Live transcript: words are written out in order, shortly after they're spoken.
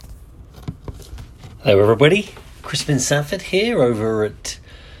Hello everybody, Crispin Sanford here over at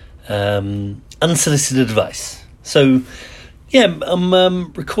Unsolicited Advice. So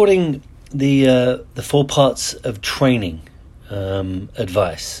I'm recording the 4 parts of training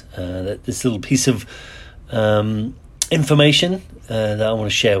advice. This little piece of information that I want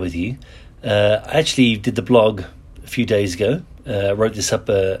to share with you. I actually did the blog a few days ago. I wrote this up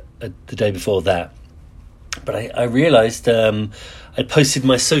the day before that. But I realized I posted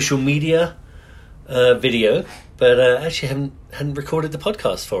my social media video, but actually hadn't recorded the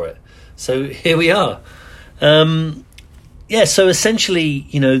podcast for it. So here we are. So essentially,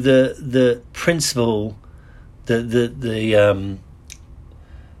 the principle, the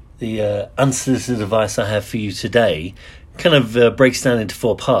unsolicited advice I have for you today kind of breaks down into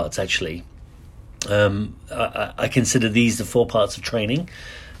 4 parts, actually. I consider these the 4 parts of training.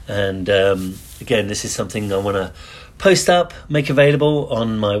 And again, this is something I want to post up, make available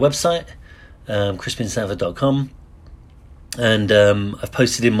on my website, crispinsanford.com. And I've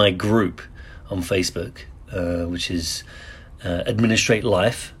posted in my group on Facebook, which is Administrate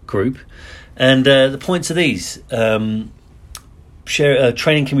Life group. And the points are these.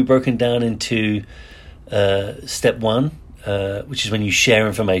 Training can be broken down into step 1, which is when you share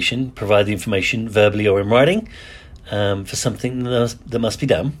information, provide the information verbally or in writing for something that must be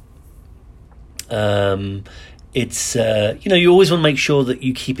done. It's you always want to make sure that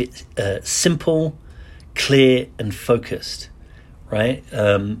you keep it simple, clear, and focused, right?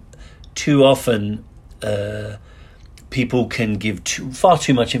 Too often, people can give far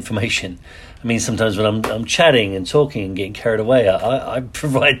too much information. I mean, sometimes when I'm chatting and talking and getting carried away, I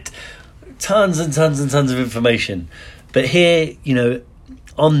provide tons and tons and tons of information. But here,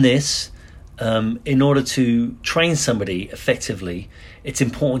 on this, in order to train somebody effectively, it's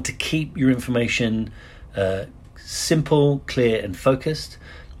important to keep your information simple, clear, and focused,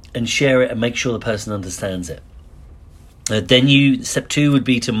 and share it and make sure the person understands it. Then step 2 would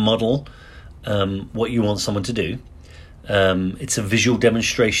be to model what you want someone to do. It's a visual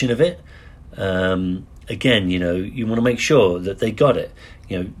demonstration of it. Again, you want to make sure that they got it.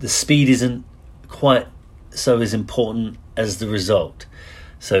 The speed isn't quite so as important as the result.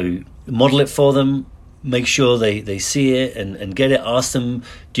 So model it for them, make sure they see it and get it. Ask them,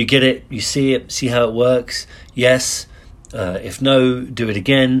 do you get it? You see it? See how it works? Yes. If no, do it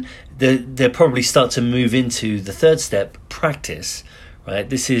again. They'll probably start to move into the 3rd step, practice, right?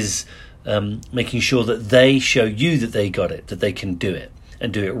 This is making sure that they show you that they got it, that they can do it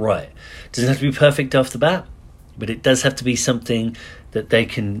and do it right. It doesn't have to be perfect off the bat, but it does have to be something that they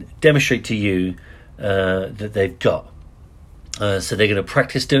can demonstrate to you that they've got. So they're going to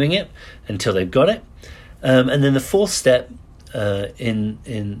practice doing it until they've got it. And then the 4th step or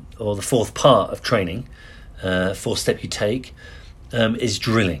the 4th part of training, 4th step you take, is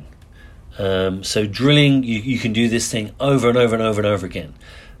drilling. So drilling, you can do this thing over and over and over and over again.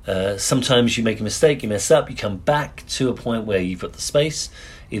 Sometimes you make a mistake, you mess up, you come back to a point where you've got the space,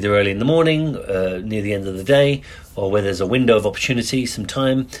 either early in the morning, near the end of the day, or where there's a window of opportunity, some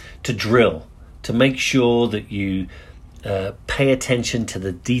time to drill, to make sure that you pay attention to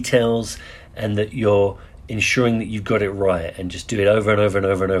the details and that you're ensuring that you've got it right, and just do it over and over and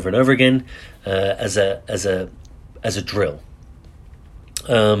over and over and over again as a drill.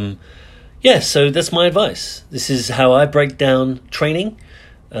 So that's my advice. This is how I break down training.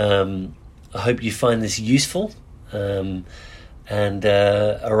 I hope you find this useful and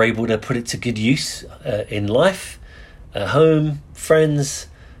are able to put it to good use in life, at home, friends,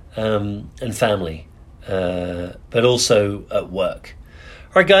 and family, but also at work.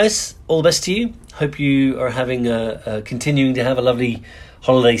 All right, guys, all the best to you. Hope you are continuing to have a lovely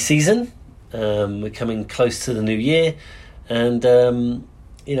holiday season. We're coming close to the new year, and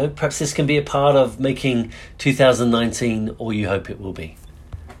perhaps this can be a part of making 2019 all you hope it will be.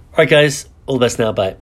 All right, guys, all the best now. Bye.